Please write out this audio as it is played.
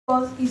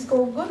because he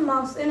scored good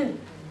marks in it.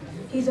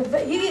 He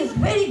is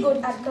very good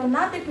at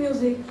Carnatic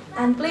music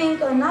and playing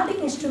Carnatic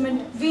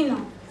instrument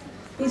Veena.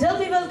 Please help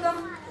me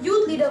welcome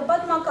youth leader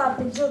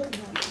PathmaKarthik Jyoti.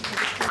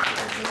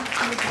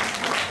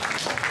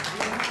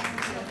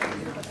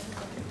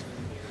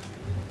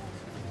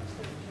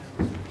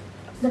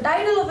 The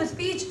title of his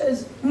speech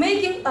is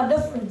Making a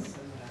Difference.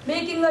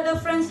 Making a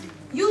Difference,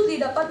 youth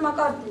leader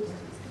PathmaKarthik.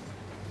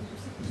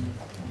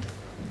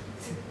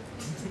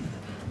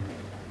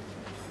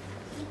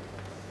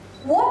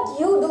 What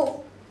you do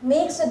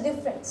makes a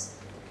difference,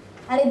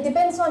 and it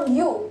depends on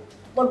you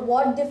about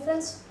what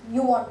difference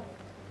you want.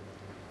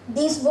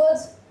 These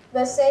words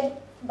were said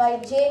by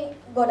Jane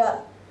Goddard,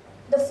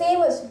 the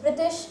famous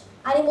British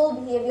animal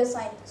behavior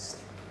scientist.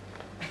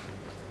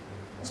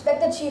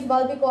 Respected Chief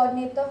Valby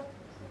Coordinator,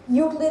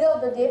 Youth Leader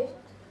of the Day,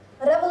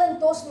 Rebel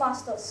and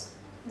Toastmasters,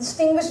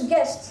 distinguished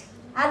guests,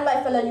 and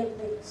my fellow youth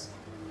leaders.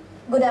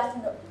 Good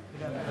afternoon.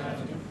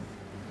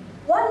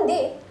 One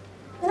day,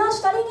 when I was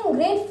studying in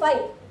grade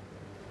 5,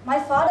 my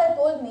father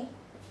told me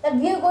that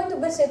we are going to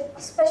visit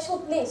a special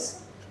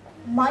place.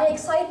 My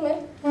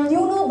excitement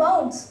knew no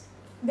bounds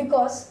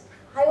because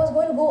I was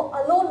going to go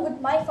alone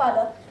with my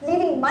father,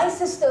 leaving my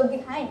sister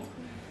behind.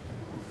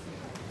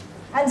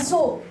 And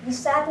so we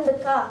sat in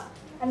the car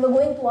and were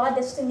going to our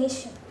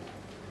destination.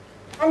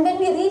 And when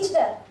we reached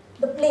there,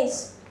 the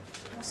place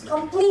was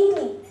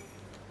completely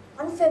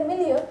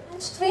unfamiliar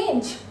and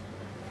strange.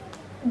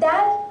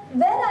 Dad,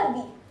 where are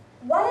we?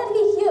 Why are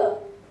we here?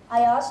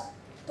 I asked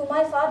to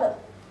my father.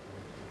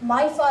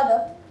 My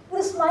father,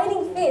 with a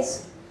smiling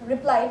face,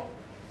 replied,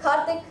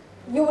 Karthik,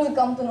 you will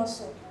come to know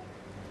soon.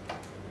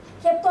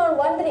 Kept on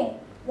wondering,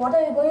 what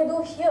are you going to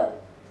do here?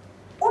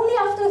 Only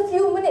after a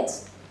few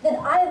minutes did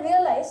I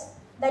realize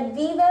that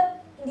we were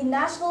in the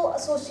National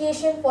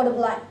Association for the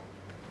Blind.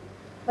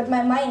 But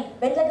my mind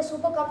went like a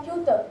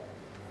supercomputer.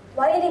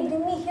 Why did he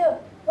bring me here?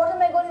 What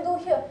am I going to do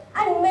here?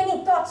 And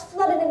many thoughts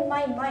flooded in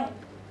my mind.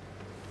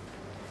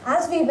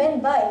 As we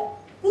went by,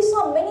 we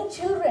saw many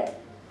children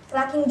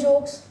cracking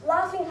jokes,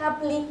 laughing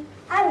happily,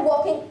 and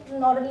walking in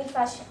an orderly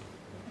fashion,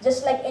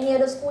 just like any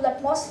other school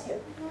atmosphere.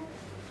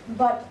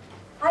 But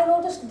I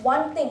noticed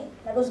one thing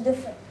that was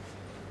different.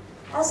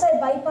 As I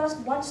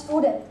bypassed one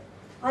student,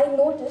 I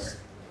noticed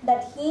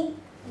that he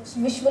was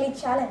visually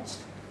challenged.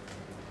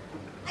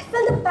 I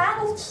felt a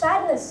pang of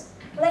sadness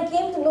when I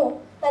came to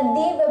know that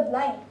they were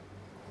blind.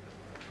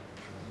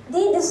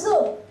 They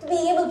deserve to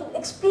be able to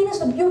experience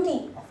the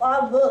beauty of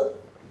our world.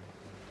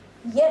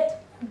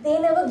 Yet, they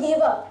never gave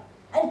up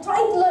and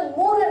tried to learn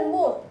more and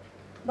more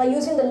by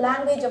using the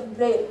language of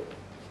Braille.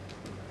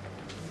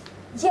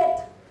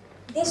 Yet,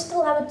 they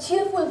still have a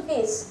cheerful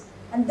face,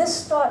 and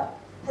this thought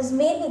has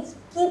made me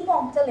keep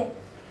on telling,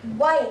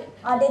 why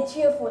are they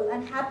cheerful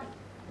and happy?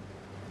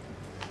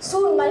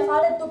 Soon, my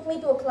father took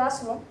me to a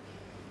classroom,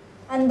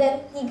 and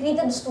then he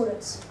greeted the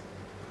students.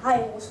 I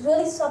was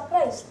really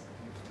surprised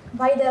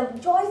by their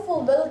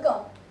joyful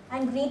welcome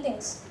and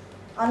greetings,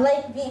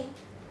 unlike we,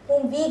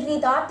 whom we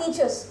greet our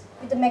teachers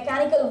with a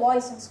mechanical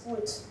voice in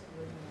schools.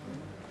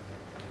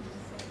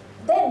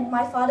 Then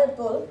my father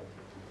told,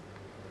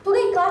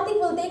 today Karthik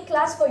will take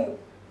class for you.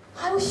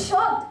 I was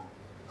shocked.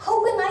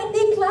 How can I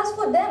take class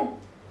for them?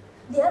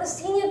 They are a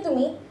senior to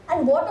me,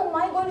 and what am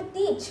I going to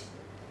teach?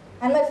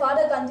 And my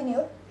father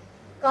continued,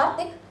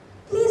 Karthik,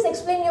 please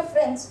explain your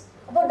friends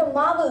about the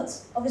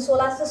marvels of the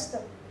solar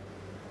system.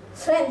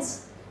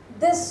 Friends,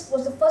 this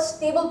was the first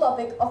stable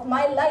topic of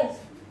my life.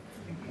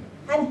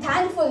 And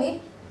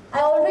thankfully, I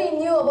already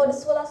knew about the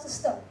solar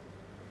system.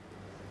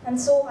 And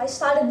so I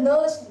started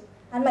nervously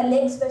and my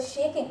legs were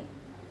shaking.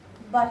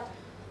 But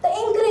the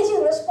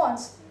encouraging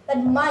response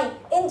that my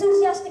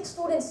enthusiastic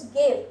students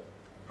gave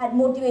had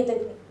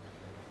motivated me.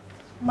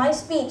 My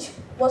speech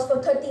was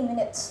for 30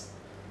 minutes.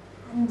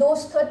 And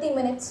those 30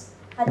 minutes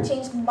had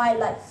changed my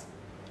life.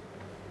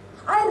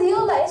 I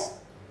realized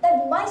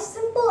that my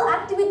simple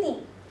activity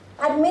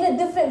had made a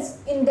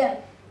difference in them.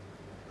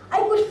 I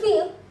could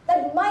feel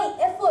that my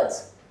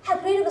efforts had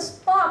created a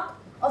spark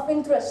of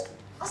interest,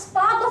 a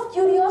spark of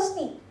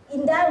curiosity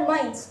in their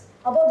minds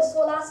about the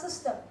solar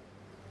system.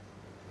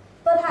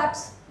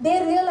 Perhaps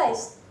they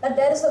realized that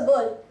there is a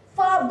world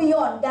far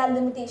beyond their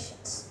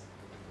limitations.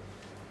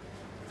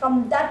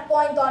 From that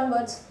point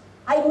onwards,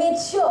 I made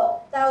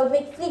sure that I would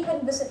make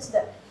frequent visits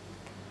there.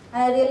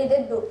 And I really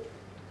did do.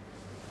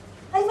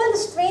 I felt a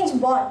strange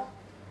bond.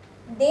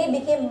 They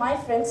became my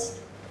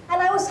friends,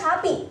 and I was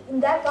happy in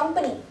their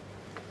company.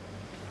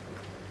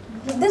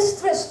 This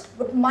tryst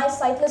with my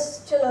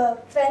sightless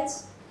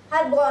friends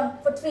had gone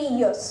for 3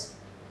 years.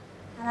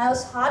 And I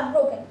was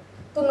heartbroken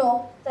to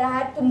know that I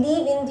had to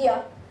leave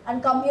India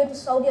and come here to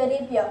Saudi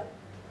Arabia.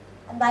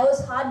 And I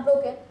was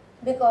heartbroken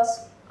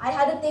because I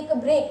had to take a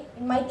break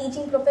in my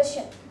teaching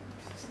profession,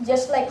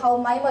 just like how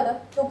my mother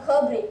took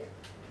her break.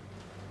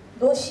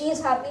 Though she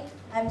is happy,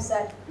 I am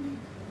sad.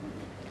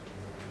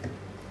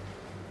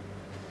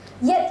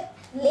 Yet,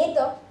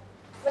 later,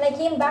 when I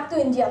came back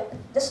to India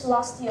just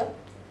last year,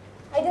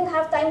 I didn't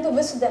have time to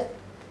visit them.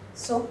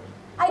 So,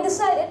 I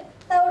decided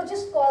that I would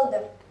just call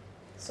them.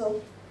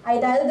 So, I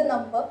dialed the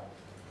number,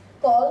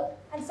 called,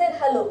 and said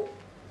hello.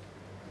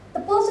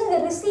 The person at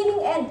the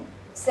receiving end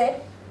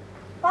said,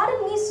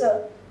 "Pardon me,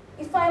 sir,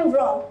 if I am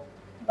wrong,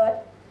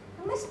 but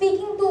am I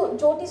speaking to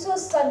Jyoti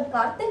sir's son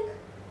Karthik?"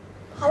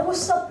 I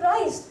was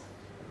surprised.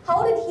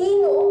 How did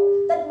he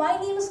know that my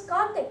name is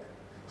Karthik?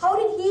 How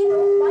did he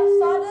know my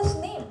father's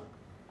name?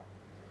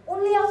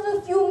 Only after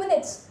a few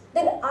minutes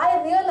did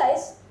I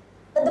realize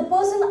that the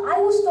person I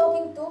was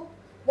talking to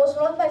was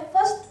one of my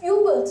first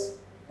pupils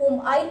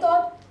whom I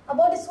taught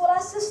about the solar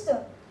system.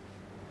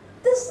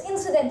 This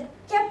incident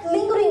kept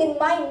lingering in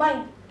my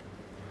mind,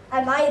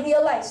 and I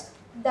realized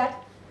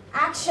that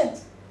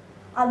actions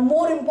are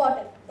more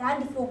important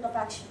than the fruit of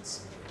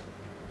actions.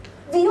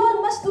 We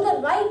all must do the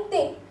right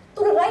thing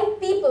to the right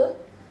people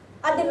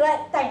at the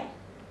right time.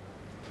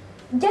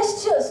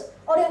 Gestures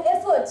or your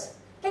efforts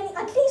can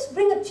at least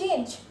bring a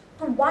change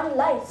to one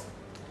life,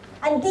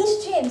 and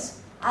these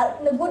changes are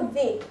in a good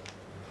way.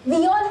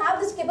 We all have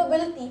this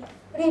capability,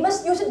 but we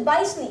must use it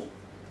wisely.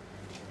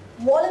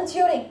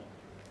 Volunteering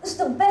is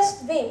the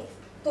best way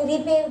to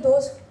repay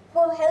those who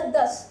have helped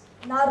us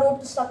in our road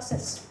to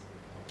success.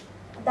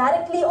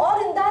 Directly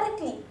or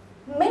indirectly,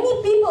 many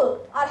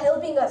people are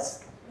helping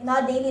us in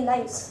our daily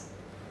lives.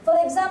 For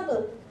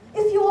example,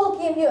 if you all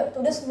came here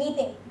to this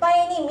meeting by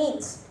any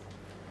means,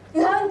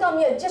 you haven't come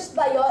here just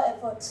by your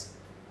efforts.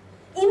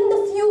 Even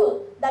the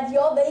fuel that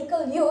your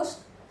vehicle used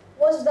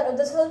was the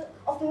result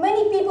of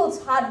many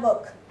people's hard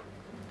work.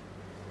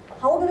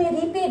 How do we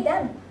repay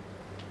them?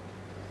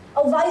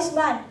 A wise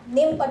man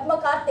named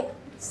PathmaKarthik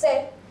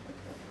said,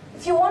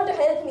 "If you want to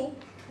help me,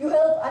 you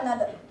help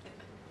another."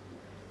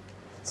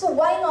 So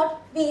why not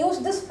we use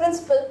this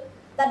principle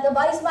that the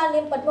wise man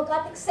named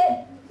PathmaKarthik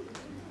said?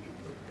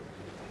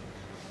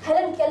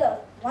 Helen Keller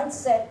once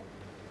said,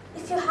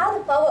 "If you have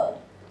the power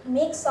to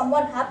make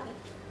someone happy,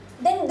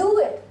 then do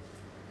it.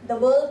 The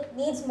world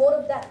needs more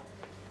of that."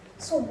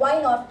 So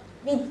why not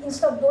we,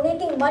 instead of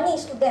donating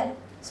monies to them,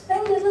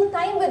 spend a little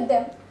time with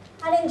them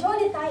and enjoy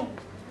the time.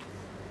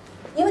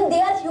 Even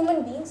they are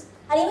human beings,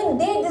 and even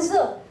they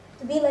deserve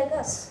to be like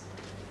us.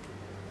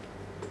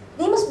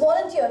 We must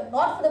volunteer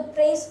not for the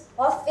praise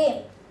or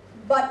fame,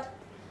 but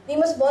we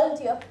must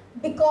volunteer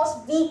because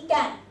we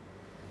can.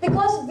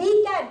 Because we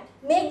can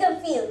make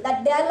them feel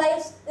that their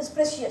lives is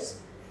precious.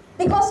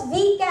 Because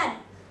we can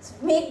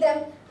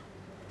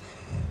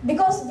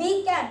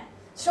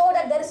show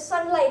that there is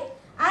sunlight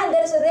and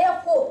there is a ray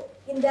of hope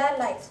in their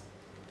life.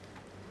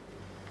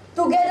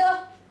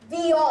 Together,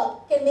 we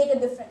all can make a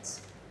difference.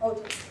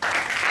 Okay.